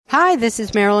Hi, this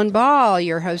is Marilyn Ball,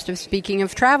 your host of Speaking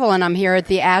of Travel, and I'm here at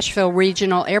the Asheville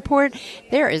Regional Airport.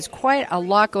 There is quite a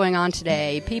lot going on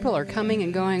today. People are coming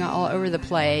and going all over the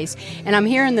place, and I'm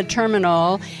here in the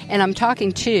terminal, and I'm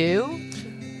talking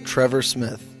to... Trevor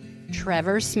Smith.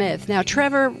 Trevor Smith. Now,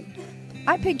 Trevor,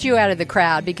 I picked you out of the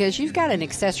crowd because you've got an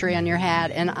accessory on your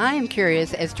hat, and I am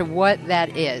curious as to what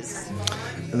that is.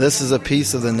 This is a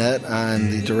piece of the net. I'm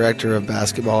the director of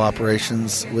basketball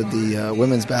operations with the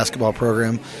women's basketball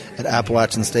program at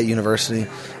Appalachian State University.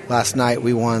 Last night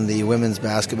we won the Women's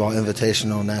Basketball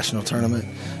Invitational National Tournament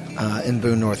in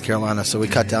Boone, North Carolina. So we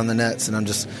cut down the nets, and I'm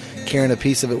just carrying a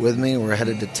piece of it with me. We're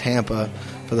headed to Tampa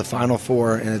for the Final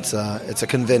Four, and it's a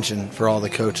convention for all the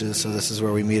coaches. So this is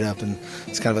where we meet up, and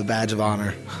it's kind of a badge of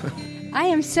honor. I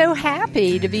am so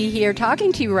happy to be here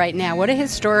talking to you right now. What a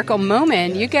historical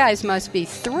moment. You guys must be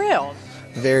thrilled.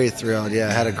 Very thrilled, yeah.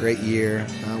 I had a great year.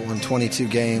 Won 22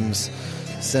 games.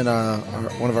 Sent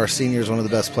one of our seniors, one of the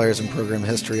best players in program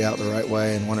history, out the right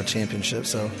way and won a championship.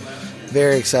 So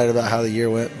very excited about how the year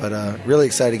went, but really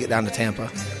excited to get down to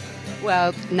Tampa.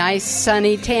 Well, nice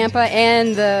sunny Tampa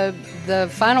and the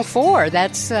Final Four.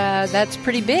 That's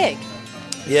pretty big.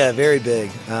 Yeah, very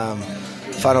big.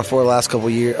 Final Four the last couple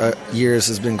years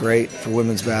has been great for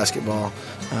women's basketball.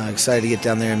 Excited to get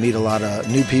down there and meet a lot of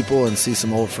new people and see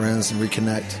some old friends and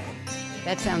reconnect.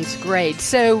 That sounds great.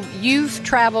 So you've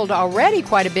traveled already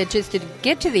quite a bit just to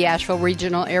get to the Asheville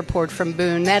Regional Airport from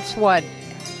Boone. That's what,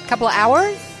 a couple of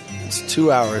hours? It's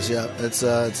 2 hours, yeah. It's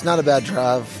not a bad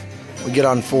drive. We get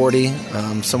on 40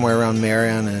 somewhere around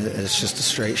Marion, and it's just a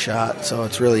straight shot, so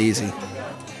it's really easy.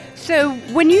 So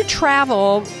when you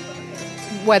travel,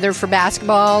 whether for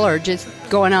basketball or just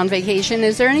going on vacation,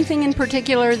 is there anything in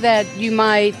particular that you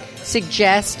might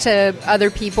suggest to other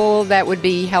people that would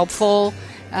be helpful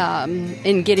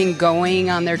in getting going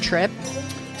on their trip?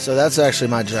 So that's actually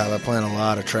my job. I plan a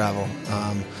lot of travel.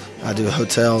 I do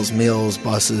hotels, meals,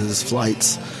 buses,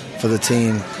 flights for the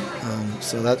team.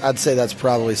 So I'd say that's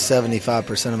probably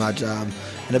 75% of my job.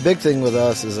 And a big thing with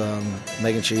us is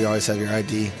making sure you always have your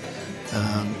ID.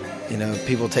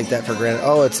 People take that for granted.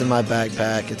 Oh, it's in my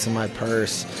backpack, it's in my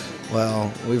purse.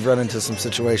 Well, we've run into some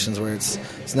situations where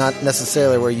it's not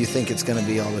necessarily where you think it's going to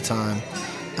be all the time.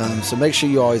 So make sure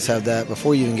you always have that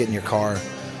before you even get in your car.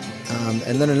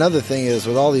 And then another thing is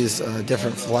with all these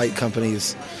different flight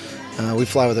companies, we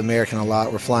fly with American a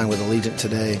lot. We're flying with Allegiant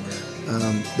today.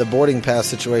 The boarding pass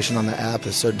situation on the app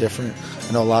is so different.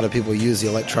 I know a lot of people use the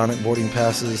electronic boarding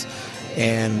passes.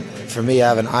 And for me, I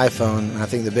have an iPhone, and I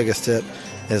think the biggest tip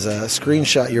is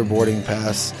screenshot your boarding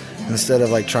pass instead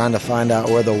of trying to find out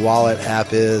where the wallet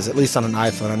app is, at least on an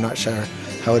iPhone. I'm not sure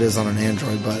how it is on an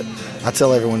Android, but I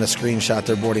tell everyone to screenshot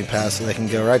their boarding pass so they can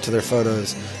go right to their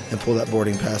photos and pull that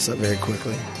boarding pass up very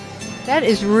quickly. That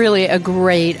is really a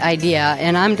great idea,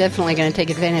 and I'm definitely going to take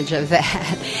advantage of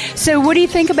that. So what do you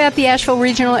think about the Asheville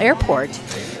Regional Airport?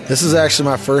 This is actually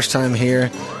my first time here.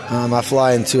 I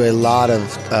fly into a lot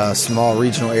of small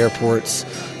regional airports.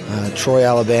 Troy,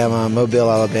 Alabama,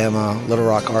 Mobile, Alabama, Little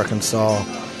Rock, Arkansas,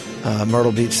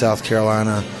 Myrtle Beach, South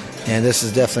Carolina, and this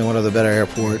is definitely one of the better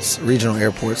airports, regional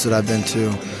airports that I've been to.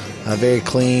 Very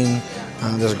clean.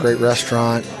 There's a great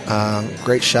restaurant,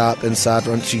 great shop inside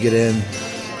once you get in.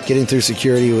 Getting through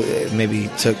security maybe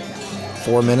took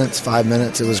 4 minutes, 5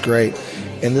 minutes. It was great.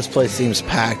 And this place seems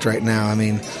packed right now. I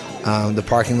mean, the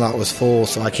parking lot was full,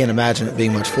 so I can't imagine it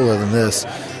being much fuller than this.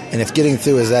 And if getting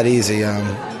through is that easy,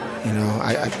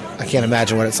 I can't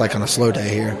imagine what it's like on a slow day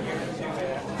here.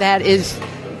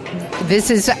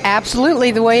 This is absolutely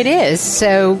the way it is.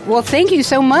 So, well, thank you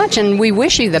so much, and we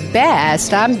wish you the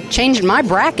best. I'm changing my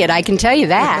bracket, I can tell you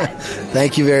that.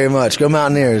 Thank you very much. Go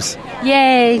Mountaineers.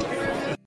 Yay.